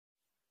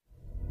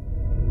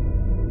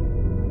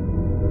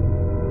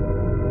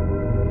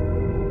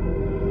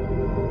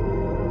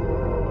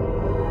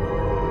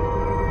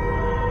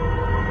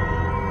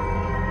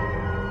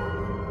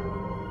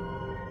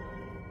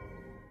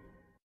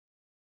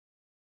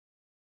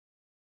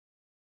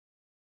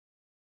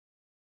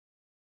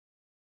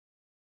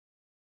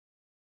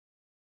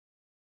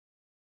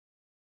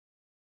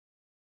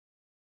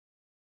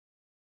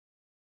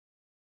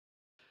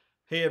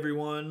Hey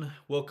everyone,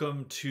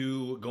 welcome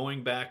to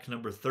Going Back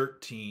number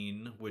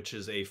 13, which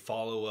is a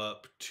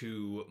follow-up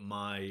to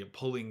my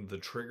Pulling the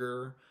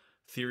Trigger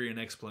theory and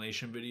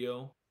explanation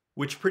video,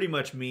 which pretty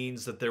much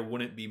means that there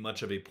wouldn't be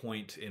much of a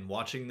point in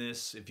watching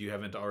this if you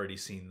haven't already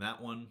seen that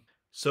one.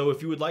 So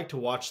if you would like to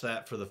watch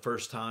that for the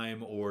first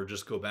time or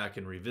just go back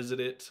and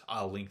revisit it,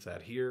 I'll link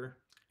that here.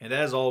 And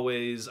as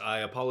always, I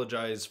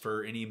apologize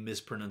for any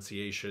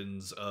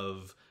mispronunciations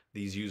of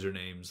these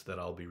usernames that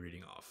I'll be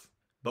reading off.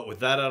 But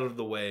with that out of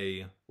the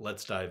way,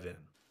 let's dive in.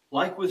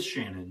 Like with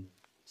Shannon,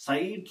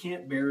 Sayid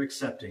can't bear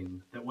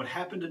accepting that what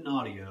happened to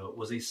Nadia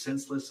was a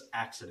senseless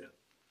accident,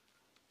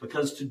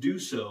 because to do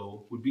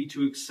so would be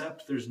to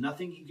accept there's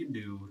nothing he can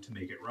do to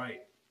make it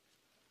right.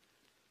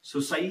 So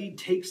Sayid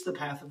takes the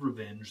path of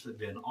revenge that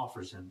Ben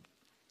offers him,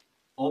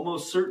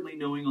 almost certainly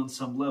knowing on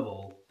some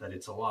level that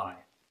it's a lie.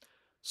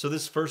 So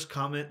this first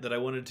comment that I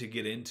wanted to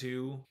get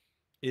into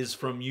is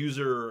from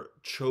user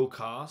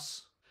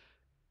Chocas.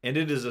 And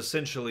it is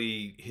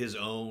essentially his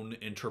own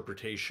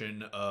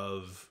interpretation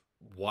of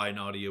why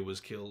Nadia was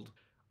killed.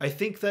 I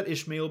think that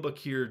Ishmael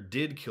Bakir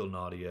did kill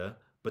Nadia,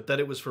 but that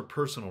it was for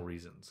personal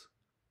reasons.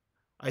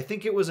 I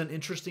think it was an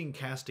interesting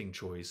casting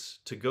choice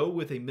to go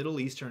with a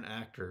Middle Eastern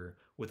actor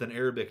with an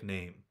Arabic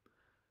name,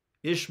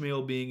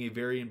 Ishmael being a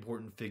very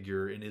important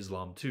figure in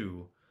Islam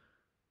too,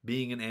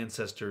 being an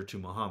ancestor to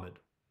Muhammad.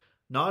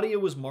 Nadia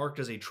was marked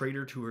as a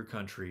traitor to her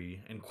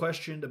country and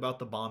questioned about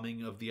the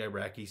bombing of the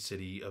Iraqi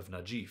city of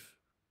Najif,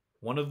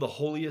 one of the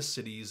holiest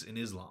cities in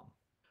Islam.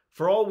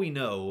 For all we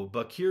know,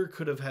 Bakir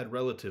could have had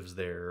relatives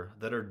there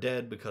that are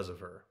dead because of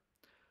her.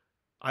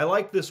 I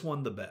like this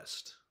one the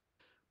best.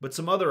 But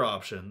some other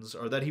options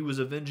are that he was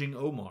avenging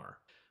Omar,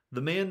 the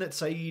man that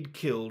Sayid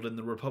killed in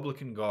the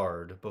Republican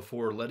Guard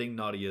before letting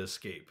Nadia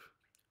escape.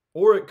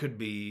 Or it could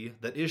be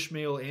that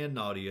Ishmael and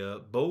Nadia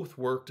both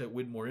worked at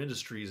Widmore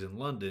Industries in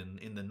London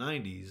in the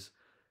 90s,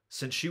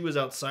 since she was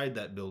outside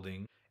that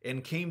building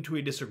and came to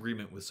a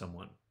disagreement with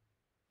someone.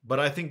 But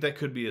I think that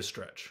could be a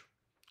stretch.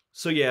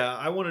 So yeah,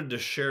 I wanted to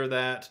share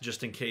that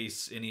just in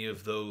case any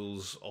of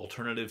those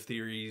alternative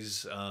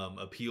theories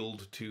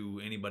appealed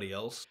to anybody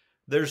else.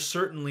 There's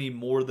certainly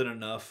more than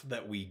enough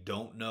that we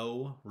don't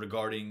know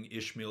regarding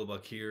Ishmael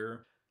Bakir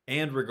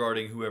and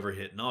regarding whoever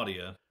hit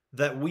Nadia,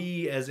 that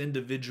we as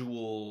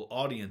individual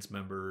audience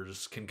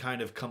members can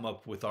kind of come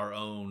up with our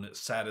own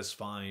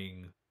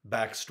satisfying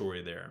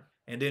backstory there.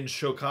 And in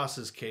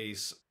Shokas's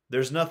case,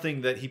 there's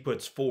nothing that he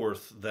puts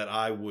forth that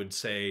I would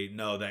say,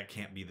 no, that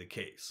can't be the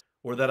case.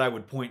 Or that I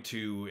would point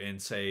to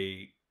and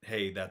say,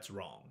 hey, that's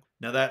wrong.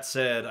 Now that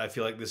said, I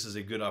feel like this is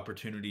a good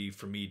opportunity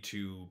for me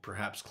to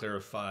perhaps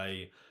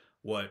clarify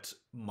what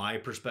my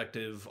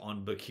perspective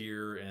on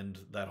Bakir and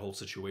that whole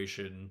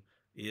situation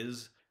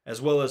is, as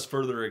well as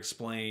further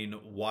explain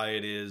why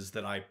it is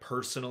that I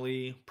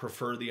personally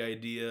prefer the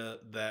idea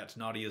that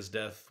Nadia's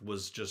death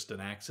was just an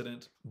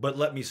accident. But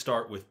let me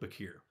start with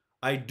Bakir.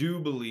 I do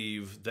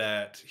believe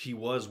that he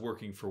was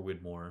working for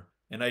Widmore,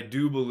 and I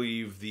do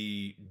believe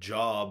the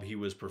job he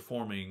was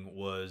performing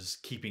was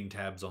keeping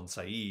tabs on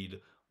Sayid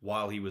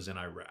while he was in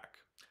Iraq.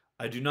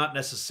 I do not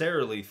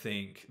necessarily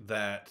think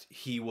that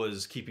he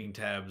was keeping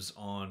tabs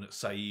on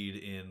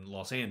Sayid in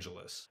Los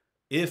Angeles.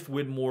 If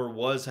Widmore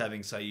was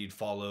having Sayid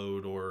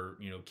followed or,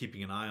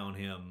 keeping an eye on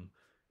him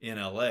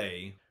in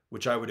LA,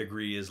 which I would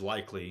agree is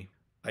likely,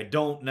 I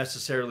don't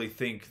necessarily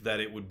think that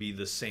it would be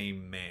the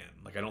same man.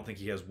 Like, I don't think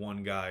he has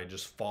one guy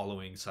just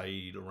following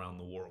Sayid around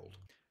the world.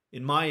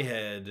 In my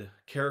head,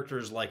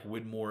 characters like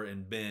Widmore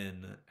and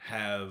Ben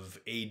have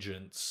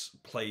agents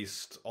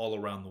placed all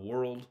around the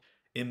world,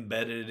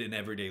 embedded in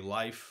everyday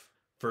life.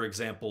 For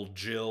example,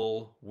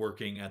 Jill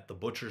working at the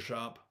butcher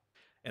shop.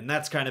 And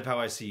that's kind of how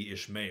I see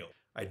Ishmael.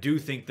 I do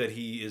think that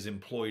he is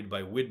employed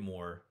by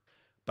Widmore,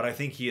 but I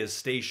think he is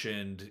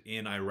stationed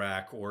in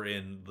Iraq or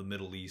in the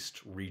Middle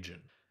East region.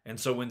 And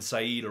so when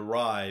Sayid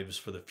arrives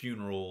for the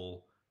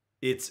funeral,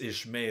 it's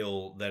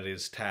Ishmael that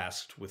is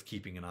tasked with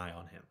keeping an eye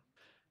on him.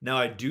 Now,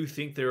 I do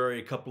think there are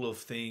a couple of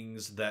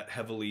things that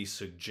heavily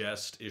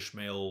suggest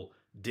Ishmael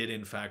did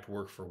in fact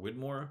work for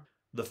Widmore.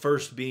 The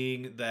first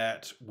being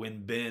that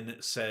when Ben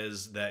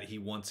says that he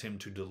wants him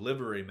to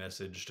deliver a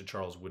message to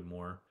Charles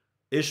Widmore,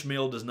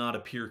 Ishmael does not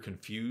appear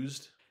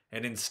confused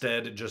and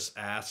instead just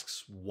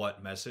asks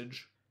what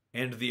message.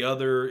 And the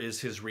other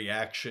is his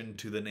reaction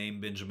to the name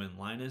Benjamin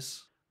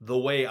Linus. The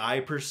way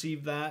I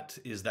perceive that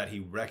is that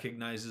he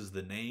recognizes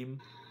the name.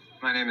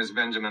 My name is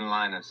Benjamin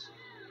Linus.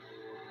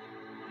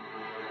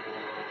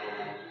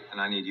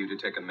 And I need you to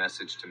take a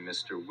message to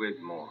Mr.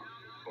 Widmore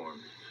for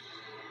me.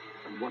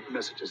 And what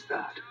message is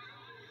that?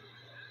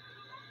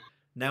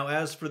 Now,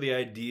 as for the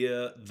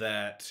idea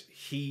that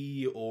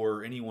he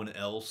or anyone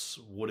else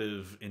would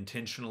have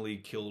intentionally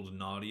killed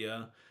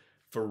Nadia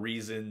for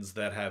reasons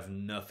that have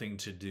nothing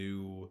to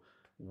do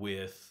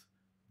with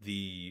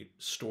the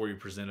story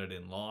presented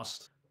in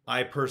Lost,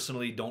 I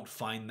personally don't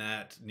find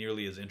that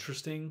nearly as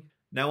interesting.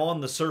 Now, on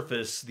the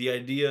surface, the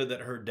idea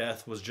that her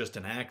death was just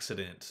an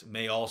accident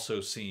may also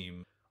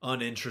seem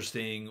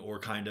uninteresting or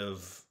kind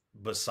of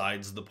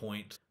besides the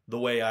point. the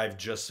way I've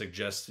just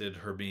suggested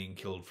her being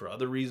killed for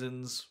other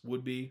reasons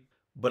would be.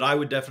 But I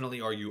would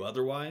definitely argue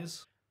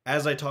otherwise.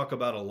 As I talk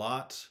about a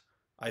lot,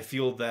 I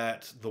feel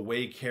that the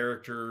way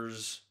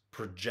characters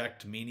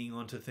project meaning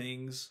onto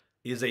things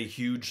is a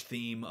huge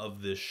theme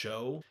of this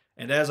show.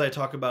 And as I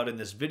talk about in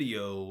this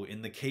video,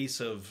 in the case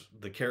of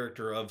the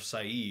character of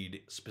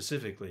Sayid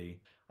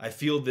specifically, I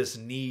feel this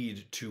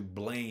need to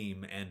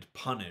blame and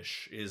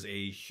punish is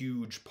a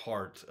huge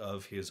part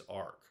of his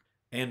arc.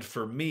 And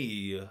for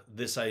me,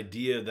 this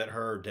idea that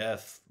her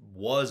death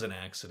was an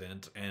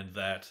accident and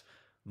that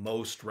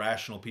most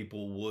rational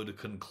people would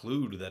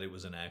conclude that it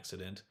was an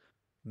accident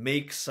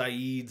makes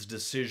Sayid's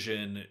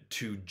decision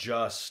to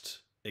just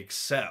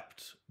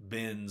accept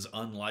Ben's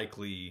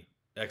unlikely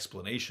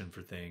explanation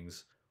for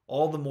things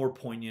all the more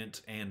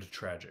poignant and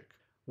tragic.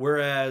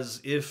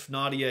 Whereas if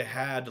Nadia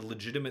had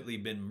legitimately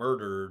been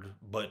murdered,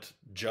 but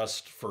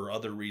just for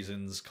other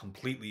reasons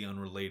completely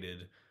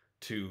unrelated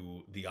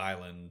to the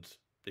island,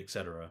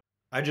 etc.,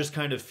 I just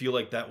kind of feel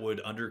like that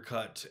would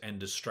undercut and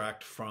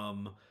distract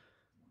from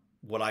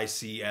what I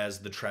see as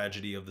the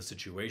tragedy of the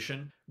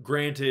situation.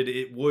 Granted,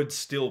 it would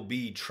still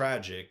be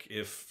tragic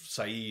if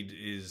Sayid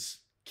is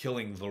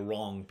killing the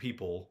wrong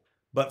people,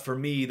 but for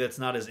me, that's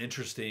not as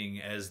interesting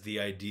as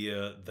the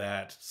idea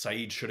that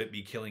Sayid shouldn't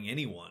be killing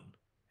anyone.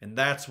 And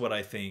that's what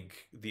I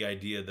think the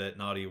idea that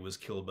Nadia was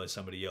killed by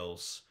somebody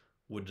else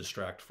would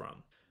distract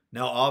from.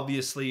 Now,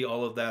 obviously,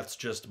 all of that's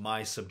just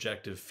my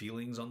subjective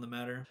feelings on the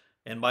matter.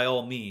 And by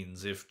all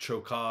means, if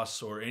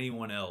Chokas or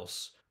anyone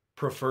else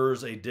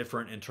prefers a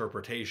different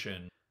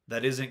interpretation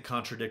that isn't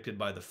contradicted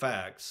by the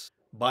facts,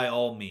 by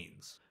all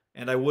means.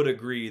 And I would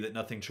agree that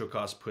nothing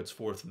Chokas puts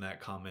forth in that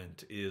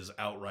comment is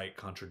outright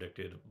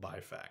contradicted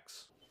by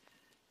facts.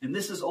 And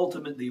this is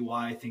ultimately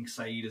why I think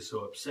Sayid is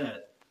so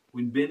upset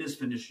when Ben is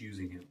finished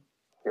using him.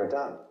 You're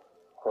done.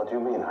 What do you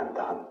mean I'm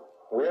done?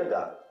 We're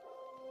done.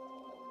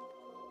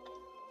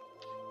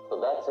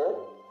 So that's it?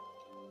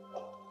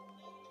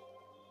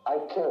 I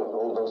killed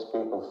all those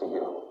people for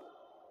you.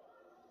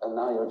 And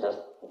now you're just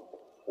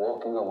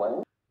walking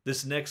away?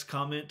 This next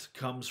comment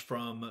comes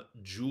from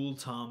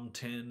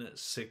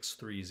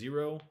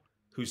JulTom10630,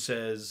 who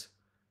says,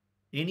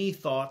 "Any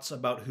thoughts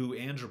about who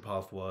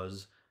Andropov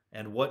was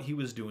and what he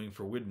was doing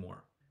for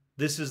Widmore?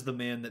 This is the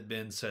man that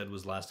Ben said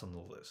was last on the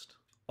list.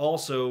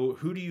 Also,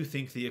 who do you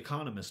think the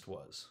Economist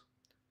was?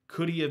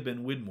 Could he have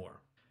been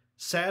Widmore?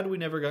 Sad we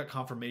never got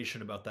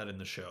confirmation about that in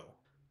the show.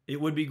 It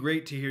would be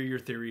great to hear your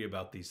theory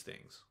about these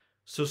things."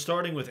 So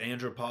starting with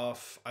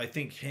Andropov, I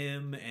think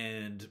him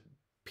and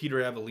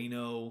Peter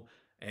Avellino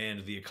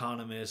and The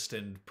Economist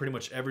and pretty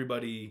much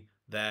everybody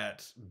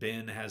that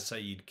Ben has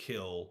Sayid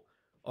kill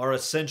are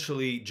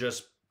essentially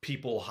just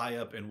people high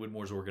up in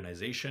Widmore's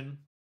organization.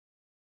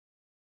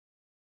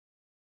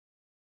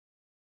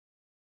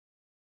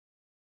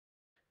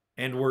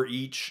 And were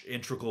each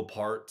integral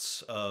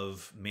parts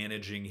of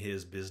managing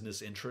his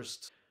business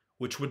interests,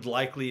 which would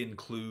likely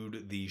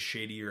include the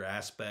shadier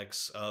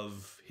aspects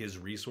of his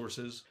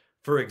resources.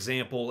 For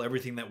example,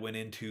 everything that went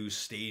into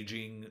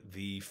staging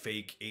the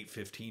fake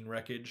 815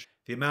 wreckage,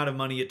 the amount of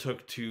money it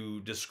took to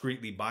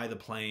discreetly buy the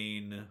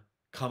plane,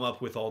 come up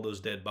with all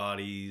those dead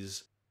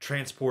bodies,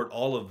 transport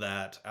all of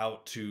that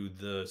out to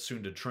the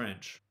Sunda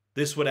Trench.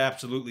 This would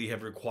absolutely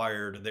have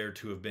required there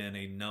to have been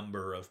a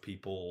number of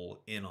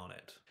people in on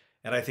it.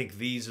 And I think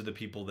these are the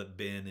people that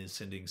Ben is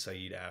sending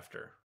Sayid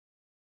after.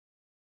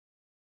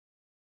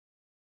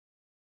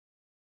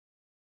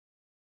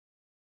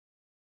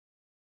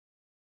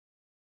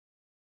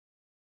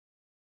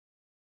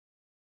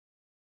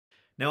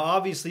 Now,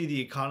 obviously, The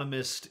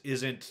Economist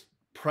isn't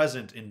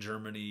present in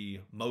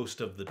Germany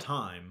most of the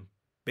time,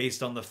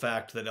 based on the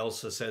fact that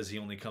Elsa says he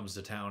only comes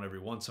to town every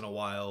once in a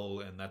while,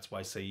 and that's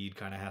why Sayid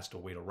kind of has to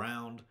wait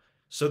around.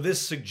 So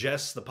this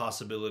suggests the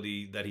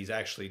possibility that he's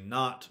actually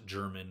not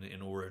German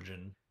in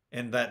origin,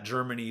 and that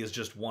Germany is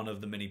just one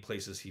of the many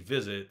places he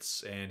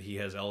visits, and he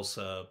has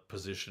Elsa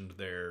positioned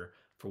there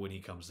for when he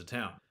comes to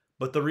town.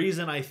 But the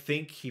reason I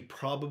think he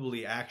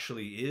probably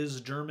actually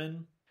is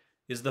German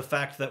is the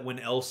fact that when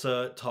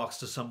Elsa talks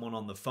to someone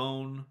on the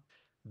phone,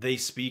 they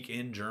speak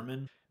in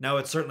German. Now,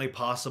 it's certainly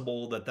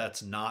possible that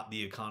that's not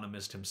The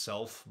Economist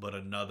himself, but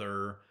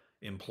another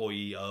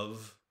employee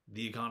of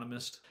The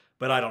Economist.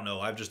 But I don't know.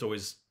 I've just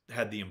always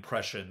had the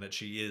impression that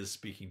she is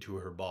speaking to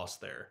her boss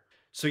there.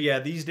 So yeah,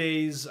 these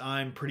days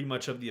I'm pretty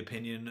much of the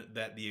opinion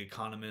that The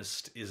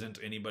Economist isn't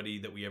anybody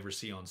that we ever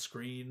see on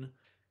screen,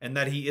 and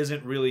that he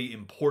isn't really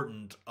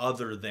important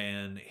other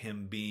than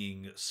him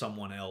being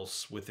someone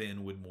else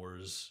within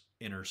Widmore's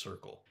inner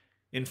circle.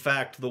 In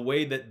fact, the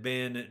way that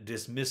Ben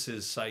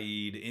dismisses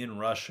Sayid in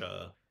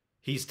Russia,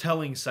 he's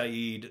telling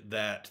Sayid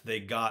that they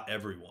got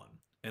everyone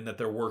and that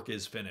their work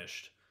is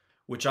finished,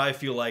 which I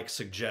feel like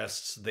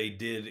suggests they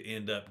did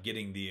end up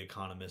getting The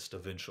Economist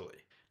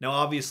eventually. Now,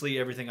 obviously,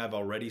 everything I've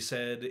already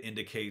said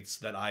indicates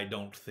that I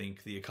don't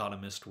think The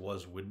Economist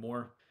was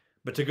Widmore.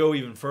 But to go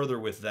even further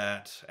with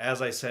that,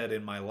 as I said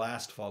in my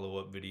last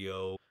follow-up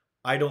video,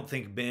 I don't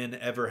think Ben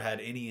ever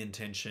had any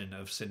intention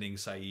of sending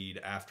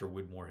Sayid after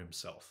Widmore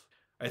himself.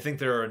 I think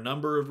there are a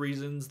number of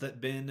reasons that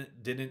Ben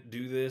didn't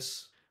do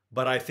this,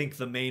 but I think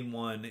the main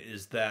one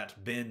is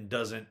that Ben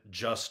doesn't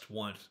just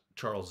want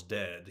Charles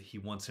dead, he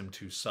wants him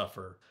to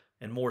suffer.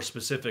 And more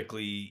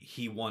specifically,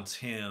 he wants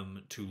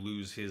him to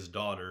lose his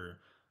daughter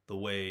the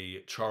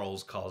way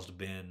Charles caused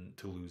Ben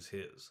to lose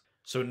his.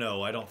 So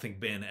no, I don't think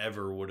Ben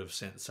ever would have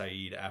sent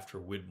Sayid after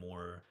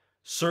Widmore.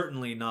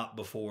 Certainly not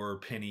before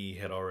Penny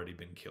had already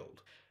been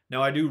killed.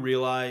 Now, I do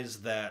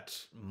realize that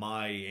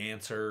my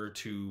answer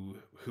to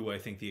who I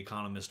think the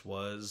Economist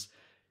was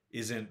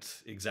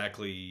isn't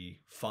exactly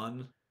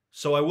fun.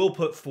 So I will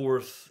put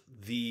forth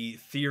the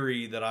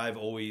theory that I've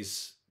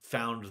always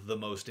found the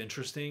most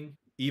interesting,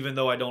 even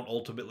though I don't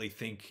ultimately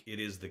think it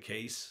is the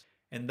case.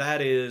 And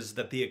that is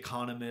that the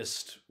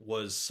Economist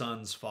was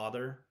Sun's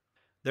father.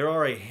 There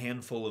are a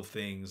handful of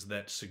things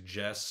that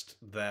suggest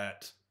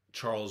that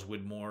Charles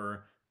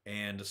Widmore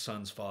and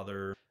Sun's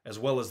father, as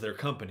well as their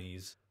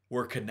companies,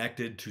 were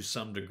connected to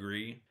some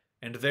degree.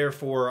 And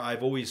therefore,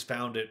 I've always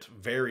found it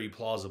very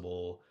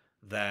plausible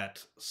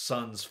that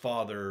Sun's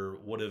father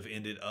would have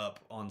ended up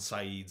on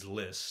Sayid's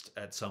list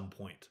at some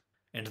point.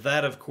 And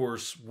that, of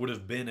course, would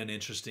have been an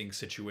interesting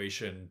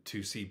situation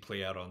to see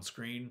play out on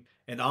screen.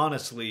 And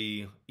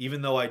honestly,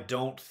 even though I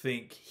don't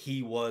think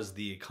he was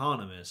the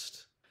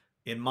Economist,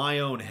 in my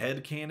own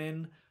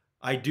headcanon,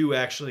 I do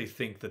actually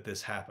think that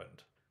this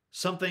happened.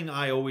 Something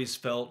I always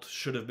felt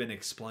should have been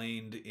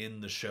explained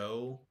in the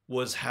show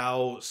was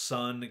how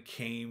Sun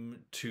came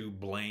to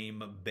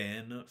blame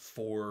Ben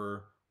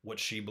for what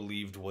she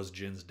believed was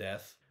Jin's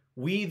death.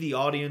 We, the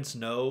audience,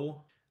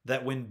 know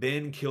that when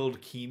Ben killed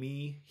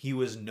Kimi, he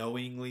was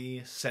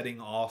knowingly setting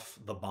off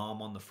the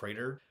bomb on the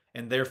freighter,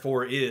 and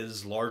therefore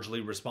is largely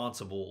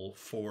responsible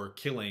for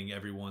killing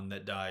everyone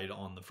that died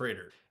on the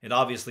freighter. And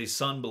obviously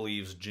Sun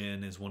believes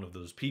Jin is one of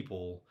those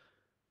people,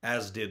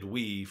 as did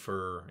we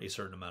for a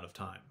certain amount of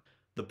time.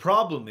 The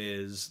problem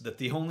is that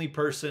the only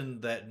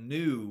person that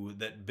knew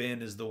that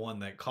Ben is the one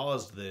that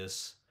caused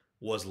this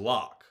was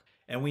Locke.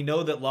 And we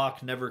know that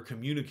Locke never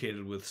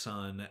communicated with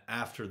Sun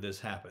after this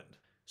happened.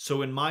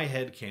 So in my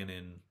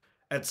headcanon,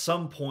 at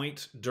some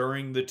point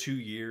during the 2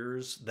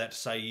 years that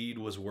Sayid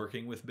was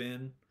working with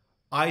Ben,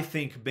 I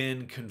think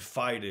Ben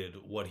confided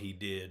what he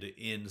did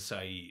in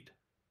Sayid.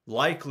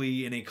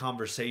 Likely in a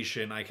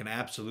conversation I can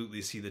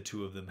absolutely see the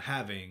two of them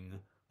having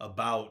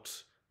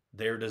about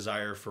their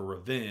desire for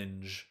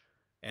revenge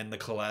and the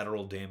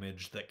collateral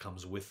damage that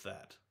comes with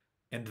that.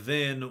 And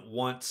then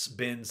once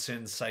Ben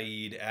sends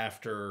Sayid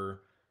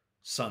after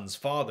Sun's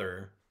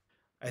father,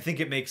 I think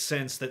it makes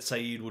sense that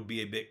Sayid would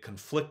be a bit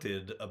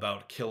conflicted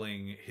about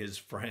killing his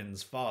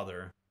friend's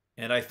father.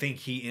 And I think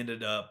he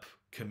ended up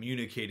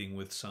communicating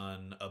with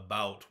Sun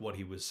about what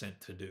he was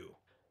sent to do.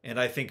 And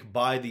I think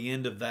by the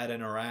end of that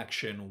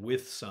interaction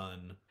with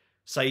Sun,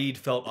 Sayid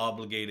felt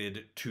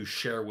obligated to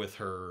share with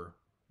her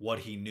what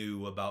he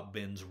knew about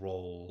Ben's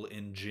role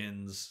in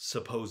Jin's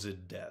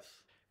supposed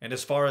death. And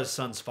as far as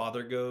Sun's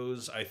father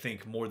goes, I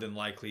think more than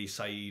likely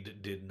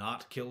Sayid did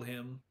not kill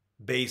him,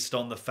 based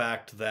on the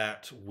fact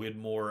that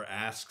Widmore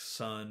asks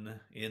Sun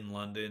in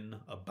London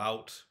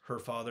about her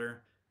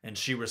father, and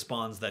she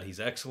responds that he's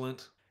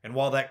excellent. And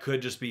while that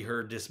could just be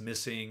her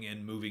dismissing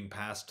and moving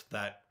past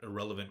that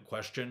irrelevant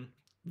question,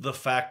 the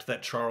fact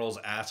that Charles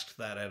asked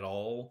that at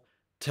all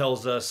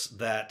tells us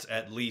that,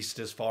 at least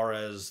as far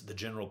as the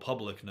general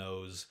public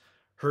knows,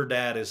 her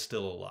dad is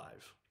still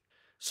alive.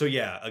 So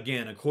yeah,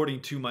 again,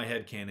 according to my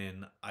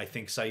headcanon, I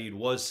think Sayid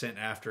was sent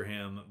after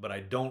him, but I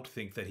don't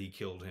think that he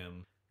killed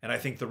him. And I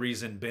think the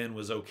reason Ben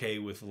was okay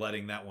with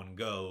letting that one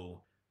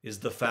go is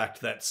the fact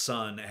that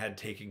Sun had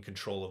taken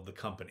control of the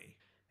company.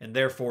 And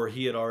therefore,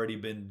 he had already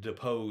been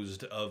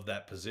deposed of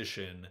that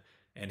position,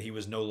 and he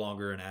was no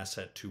longer an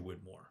asset to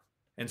Widmore.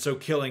 And so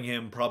killing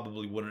him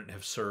probably wouldn't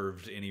have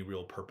served any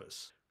real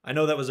purpose. I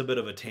know that was a bit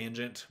of a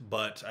tangent,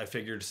 but I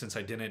figured since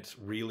I didn't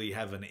really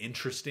have an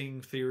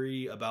interesting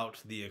theory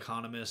about The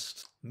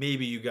Economist,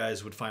 maybe you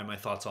guys would find my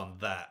thoughts on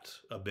that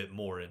a bit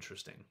more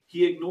interesting.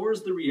 He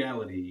ignores the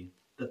reality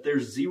that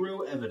there's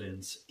zero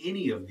evidence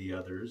any of the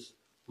others,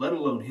 let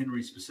alone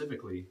Henry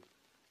specifically,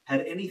 had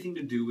anything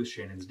to do with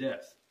Shannon's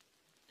death.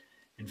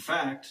 In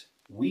fact,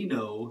 we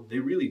know they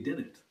really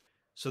didn't.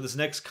 So this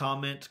next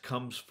comment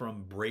comes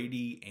from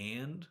Brady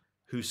And,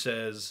 who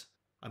says,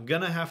 I'm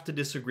gonna have to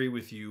disagree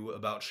with you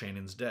about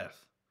Shannon's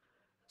death.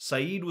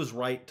 Sayid was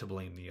right to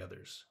blame the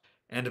others,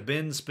 and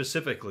Ben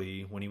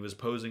specifically when he was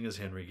posing as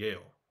Henry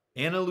Gale.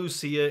 Anna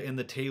Lucia and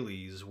the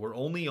Tailies were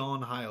only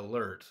on high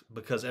alert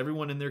because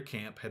everyone in their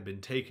camp had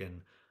been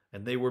taken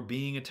and they were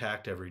being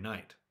attacked every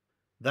night.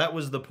 That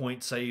was the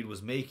point Sayid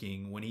was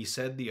making when he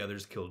said the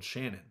others killed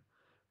Shannon.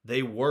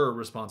 They were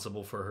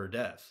responsible for her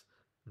death.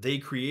 They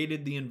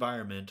created the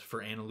environment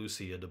for Anna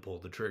Lucia to pull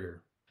the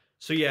trigger.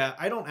 So yeah,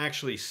 I don't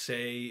actually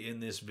say in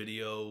this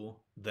video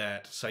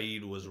that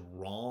Sayid was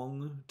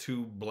wrong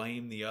to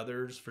blame the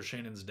others for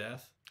Shannon's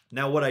death.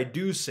 Now what I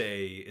do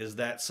say is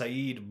that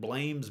Sayid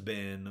blames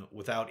Ben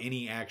without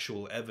any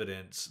actual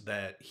evidence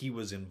that he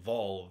was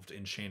involved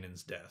in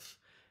Shannon's death,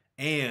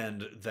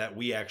 and that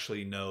we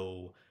actually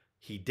know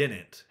he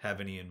didn't have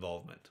any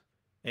involvement.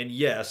 And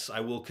yes, I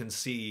will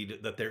concede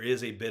that there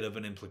is a bit of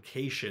an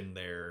implication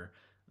there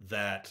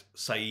that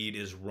Sayid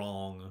is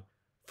wrong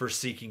for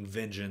seeking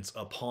vengeance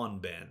upon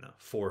Ben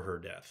for her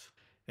death.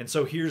 And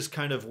so here's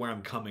kind of where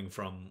I'm coming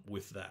from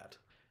with that.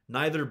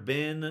 Neither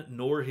Ben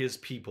nor his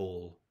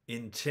people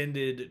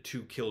intended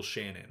to kill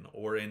Shannon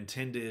or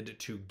intended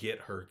to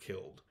get her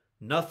killed.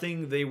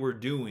 Nothing they were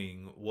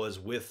doing was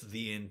with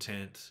the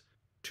intent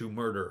to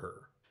murder her.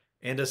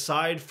 And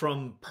aside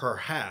from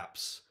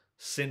perhaps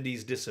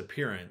Cindy's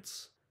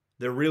disappearance,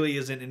 there really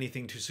isn't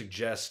anything to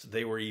suggest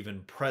they were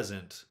even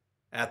present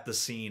at the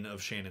scene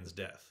of Shannon's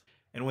death.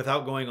 And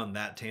without going on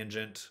that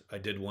tangent, I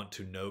did want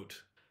to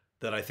note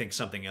that I think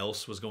something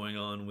else was going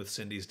on with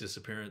Cindy's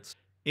disappearance.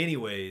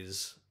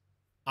 Anyways,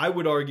 I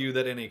would argue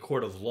that in a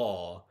court of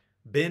law,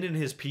 Ben and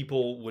his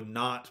people would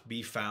not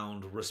be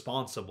found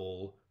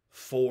responsible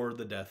for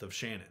the death of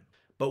Shannon.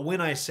 But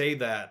when I say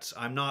that,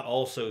 I'm not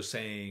also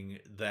saying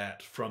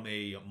that from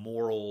a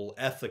moral,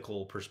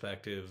 ethical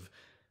perspective,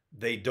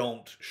 they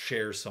don't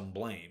share some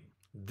blame.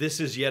 This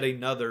is yet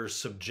another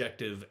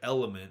subjective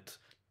element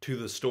to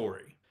the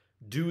story.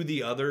 Do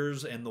the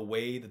others and the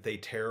way that they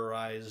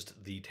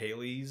terrorized the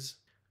tailies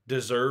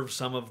deserve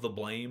some of the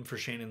blame for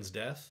Shannon's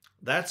death?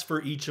 That's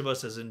for each of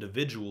us as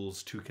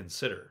individuals to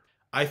consider.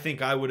 I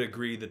think I would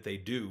agree that they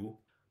do.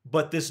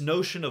 But this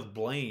notion of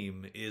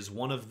blame is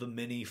one of the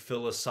many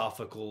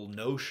philosophical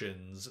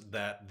notions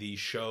that the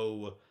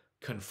show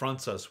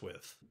confronts us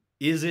with.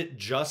 Is it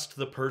just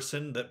the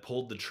person that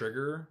pulled the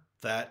trigger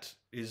that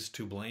is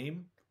to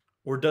blame?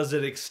 Or does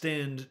it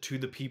extend to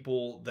the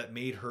people that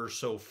made her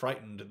so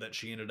frightened that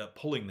she ended up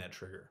pulling that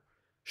trigger?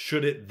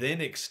 Should it then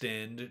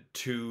extend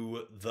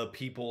to the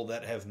people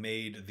that have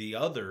made the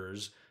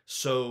others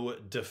so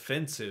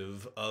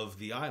defensive of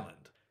the island?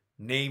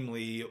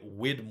 Namely,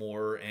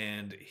 Widmore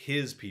and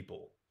his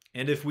people.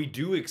 And if we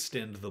do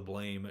extend the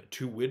blame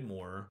to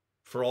Widmore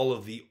for all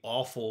of the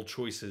awful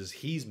choices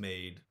he's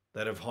made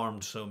that have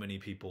harmed so many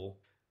people,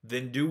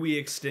 then do we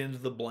extend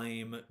the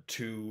blame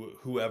to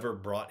whoever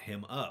brought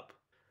him up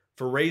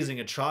for raising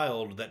a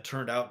child that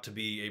turned out to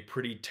be a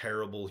pretty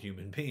terrible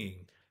human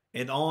being?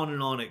 And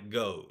on it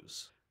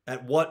goes.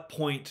 At what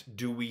point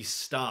do we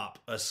stop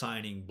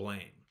assigning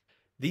blame?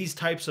 These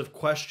types of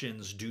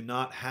questions do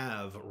not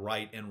have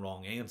right and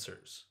wrong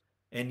answers.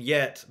 And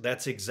yet,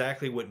 that's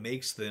exactly what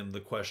makes them the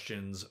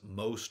questions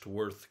most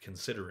worth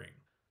considering.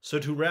 So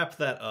to wrap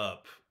that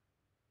up,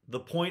 the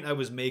point I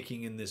was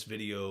making in this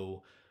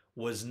video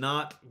was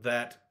not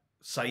that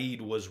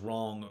Sayid was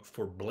wrong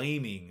for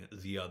blaming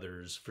the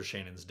others for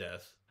Shannon's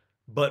death,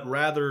 but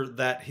rather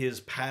that his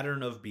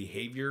pattern of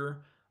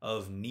behavior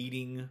of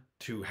needing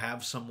to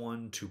have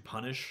someone to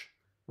punish,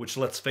 which,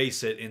 let's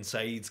face it, in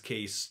Sayid's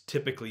case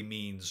typically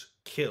means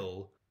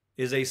kill,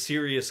 is a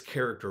serious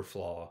character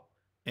flaw,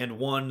 and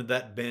one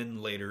that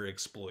Ben later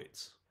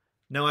exploits.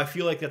 Now, I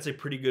feel like that's a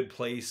pretty good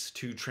place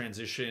to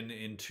transition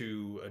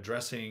into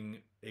addressing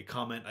a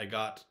comment I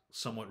got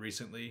somewhat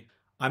recently.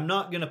 I'm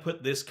not going to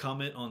put this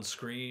comment on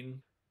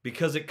screen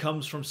because it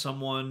comes from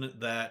someone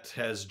that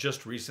has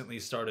just recently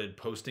started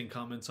posting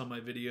comments on my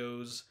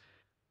videos,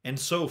 and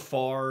so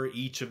far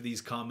each of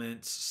these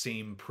comments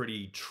seem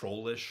pretty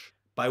trollish.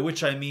 By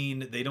which I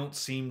mean they don't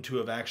seem to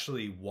have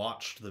actually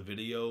watched the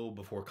video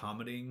before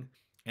commenting,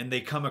 and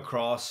they come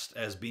across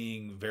as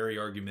being very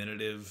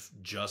argumentative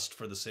just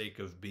for the sake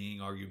of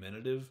being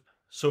argumentative.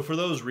 So for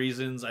those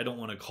reasons, I don't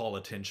want to call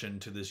attention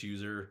to this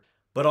user.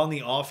 But on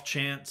the off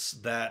chance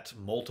that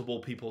multiple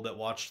people that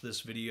watched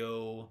this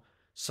video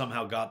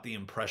somehow got the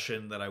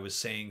impression that I was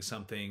saying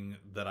something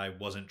that I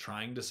wasn't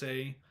trying to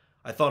say,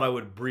 I thought I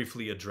would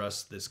briefly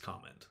address this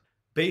comment.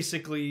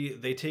 Basically,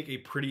 they take a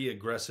pretty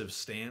aggressive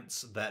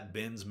stance that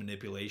Ben's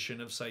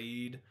manipulation of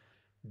Sayid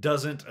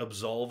doesn't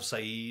absolve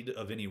Sayid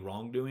of any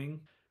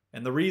wrongdoing.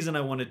 And the reason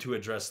I wanted to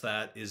address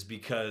that is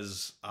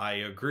because I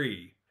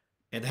agree.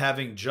 And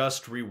having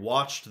just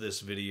rewatched this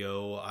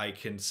video, I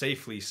can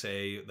safely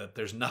say that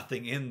there's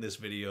nothing in this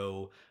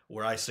video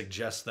where I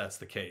suggest that's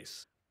the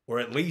case. Or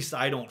at least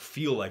I don't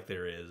feel like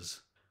there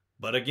is.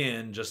 But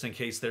again, just in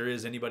case there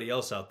is anybody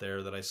else out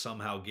there that I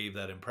somehow gave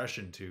that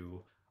impression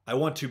to, I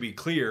want to be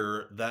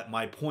clear that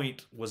my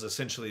point was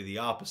essentially the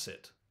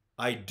opposite.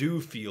 I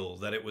do feel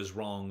that it was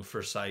wrong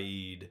for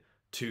Sayid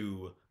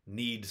to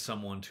need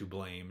someone to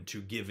blame,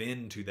 to give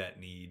in to that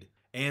need,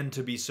 and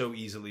to be so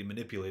easily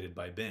manipulated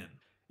by Ben.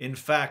 In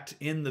fact,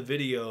 in the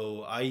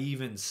video, I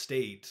even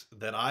state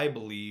that I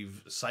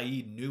believe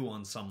Sayid knew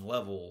on some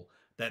level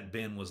that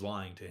Ben was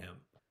lying to him.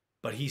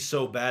 But he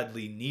so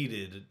badly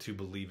needed to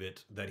believe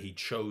it that he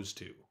chose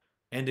to.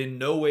 And in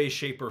no way,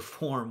 shape, or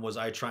form was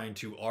I trying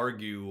to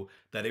argue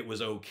that it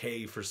was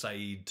okay for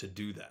Sayid to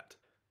do that.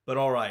 But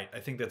alright, I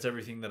think that's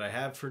everything that I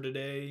have for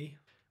today.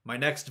 My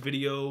next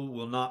video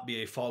will not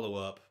be a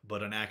follow-up,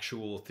 but an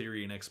actual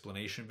theory and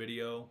explanation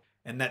video.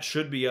 And that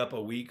should be up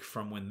a week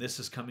from when this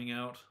is coming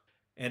out.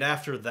 And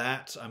after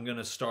that, I'm going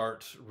to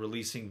start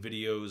releasing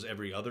videos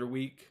every other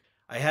week.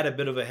 I had a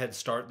bit of a head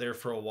start there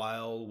for a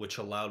while, which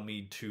allowed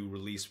me to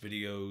release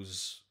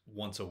videos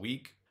once a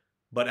week.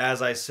 But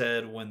as I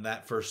said, when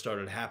that first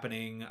started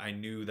happening, I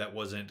knew that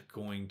wasn't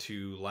going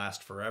to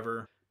last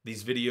forever.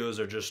 These videos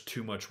are just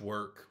too much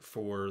work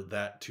for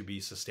that to be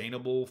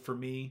sustainable for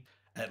me,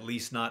 at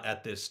least not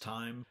at this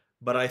time.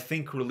 But I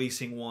think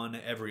releasing one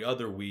every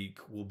other week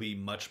will be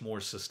much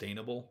more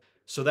sustainable.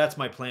 So that's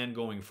my plan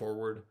going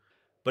forward.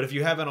 But if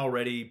you haven't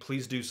already,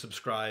 please do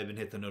subscribe and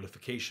hit the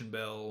notification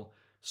bell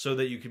so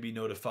that you can be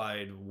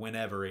notified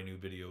whenever a new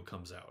video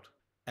comes out.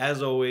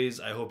 As always,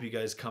 I hope you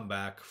guys come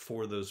back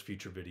for those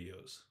future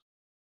videos.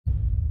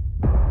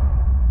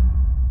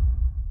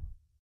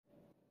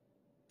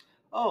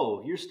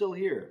 Oh, you're still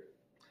here.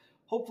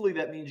 Hopefully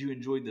that means you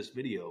enjoyed this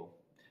video.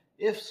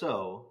 If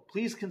so,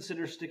 please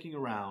consider sticking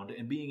around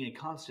and being a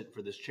constant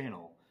for this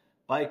channel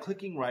by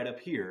clicking right up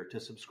here to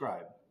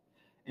subscribe.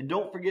 And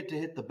don't forget to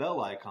hit the bell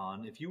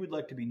icon if you would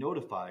like to be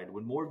notified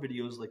when more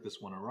videos like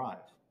this one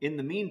arrive. In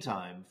the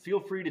meantime,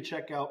 feel free to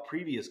check out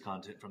previous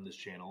content from this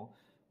channel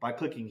by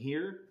clicking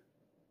here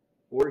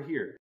or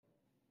here.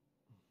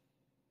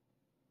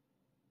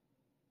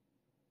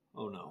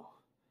 Oh no.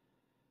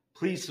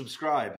 Please subscribe.